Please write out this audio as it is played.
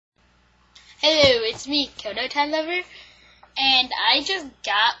Hello, it's me, KONATA lover, and I just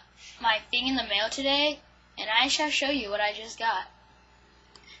got my thing in the mail today, and I shall show you what I just got.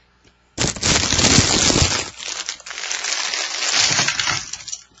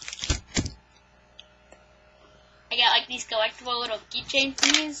 I got like these collectible little keychain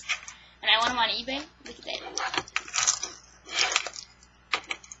thingies, and I want them on eBay. Look at that.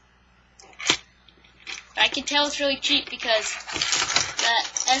 But I can tell it's really cheap because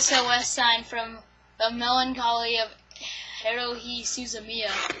the SOS sign from the melancholy of Haruhi Suzumiya.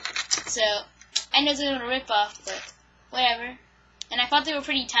 So I know it's a little ripoff, but whatever. And I thought they were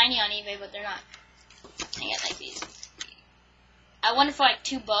pretty tiny on eBay, but they're not. I got like these. I won it for like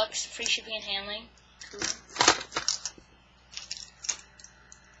 $2, free shipping and handling. Cool.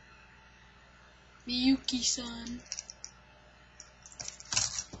 Miyuki-san.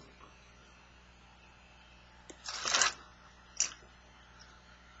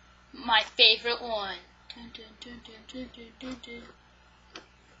 My favorite one. Dun, dun, dun, dun, dun, dun, dun.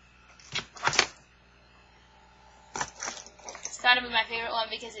 It's gotta be my favorite one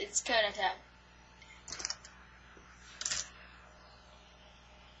because it's KONATA.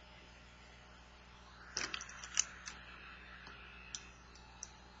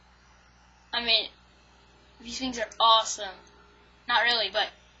 I mean, these things are awesome. Not really, but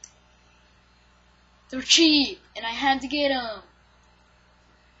they're cheap, and I had to get them.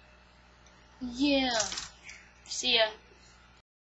 Yeah. See ya.